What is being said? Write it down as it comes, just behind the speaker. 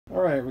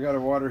Alright, we got a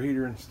water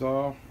heater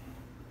installed.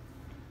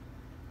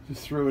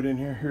 Just throw it in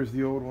here. Here's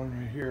the old one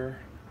right here.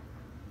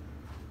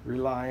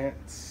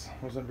 Reliance.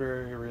 Wasn't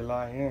very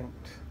reliant.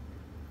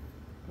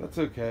 That's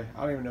okay.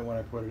 I don't even know when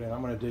I put it in.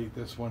 I'm going to date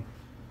this one.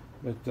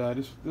 But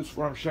this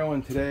what I'm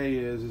showing today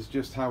is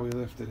just how we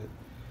lifted it.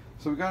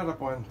 So we got it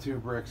up on 2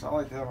 bricks. I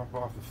like to have them up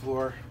off the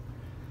floor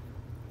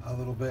a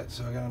little bit.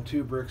 So I got on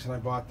 2 bricks and I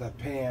bought that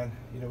pan.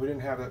 You know, we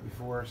didn't have that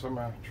before, so I'm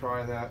going to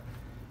try that.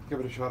 Give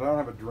it a shot. I don't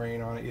have a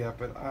drain on it yet,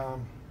 but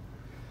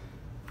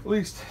at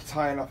least it's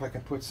high enough I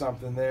can put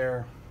something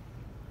there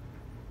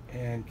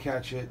and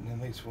catch it, and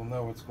at least we'll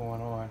know what's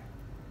going on.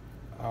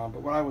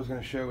 But what I was going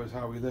to show is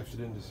how we lift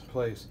it into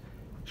place.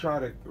 Try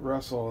to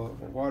wrestle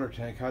a water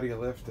tank, how do you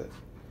lift it?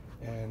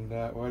 And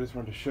well, I just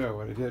wanted to show.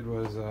 What I did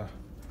was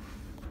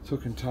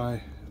took and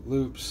tie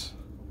loops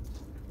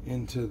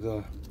into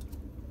the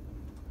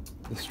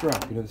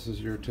strap. You know, this is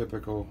your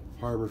typical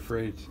Harbor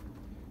Freight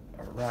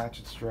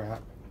ratchet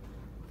strap.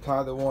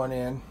 Tie the one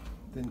in,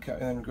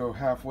 then go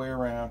halfway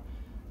around,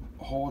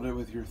 hold it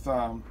with your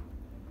thumb,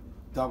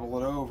 double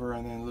it over,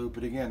 and then loop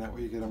it again. That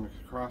way you get them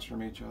across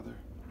from each other.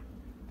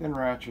 Then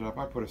ratchet up.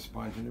 I put a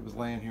sponge in. It was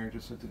laying here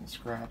just so it didn't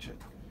scratch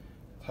it.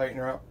 Tighten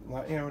her up,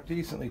 you know,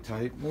 decently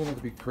tight. It doesn't have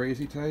to be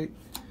crazy tight.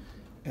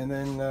 And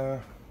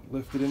then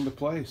lift it into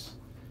place.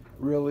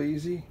 Real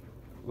easy.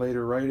 Laid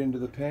her right into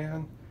the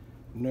pan.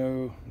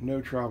 No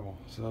trouble.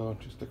 So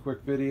just a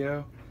quick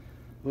video.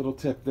 Little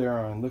tip there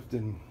on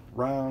lifting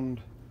round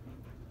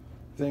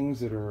things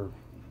that are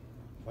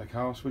like,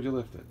 how else would you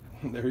lift it?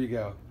 There you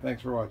go.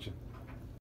 Thanks for watching.